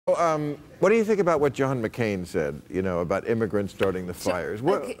What do you think about what John McCain said, about immigrants starting the fires?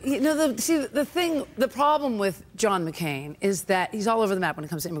 The problem with John McCain is that he's all over the map when it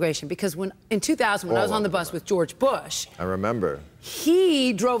comes to immigration, because in 2000, when I was on the bus with George Bush... I remember.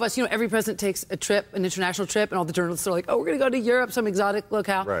 He drove us, every president takes a trip, an international trip, and all the journalists are like, oh, we're going to go to Europe, some exotic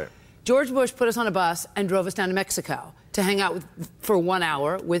locale. Right. George Bush put us on a bus and drove us down to Mexico to hang out for 1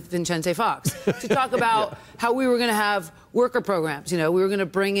 hour with Vicente Fox to talk about how we were going to have worker programs. We were going to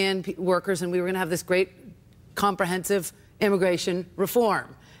bring in workers and we were going to have this great comprehensive immigration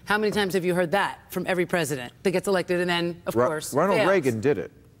reform. How many times have you heard that from every president that gets elected and then, of course, Ronald Reagan did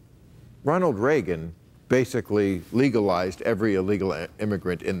it. Ronald Reagan basically legalized every illegal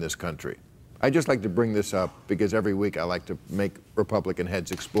immigrant in this country. I just like to bring this up because every week I like to make Republican heads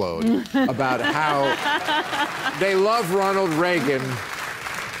explode about how they love Ronald Reagan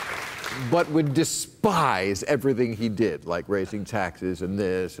but would despise everything he did, like raising taxes and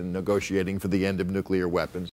this and negotiating for the end of nuclear weapons.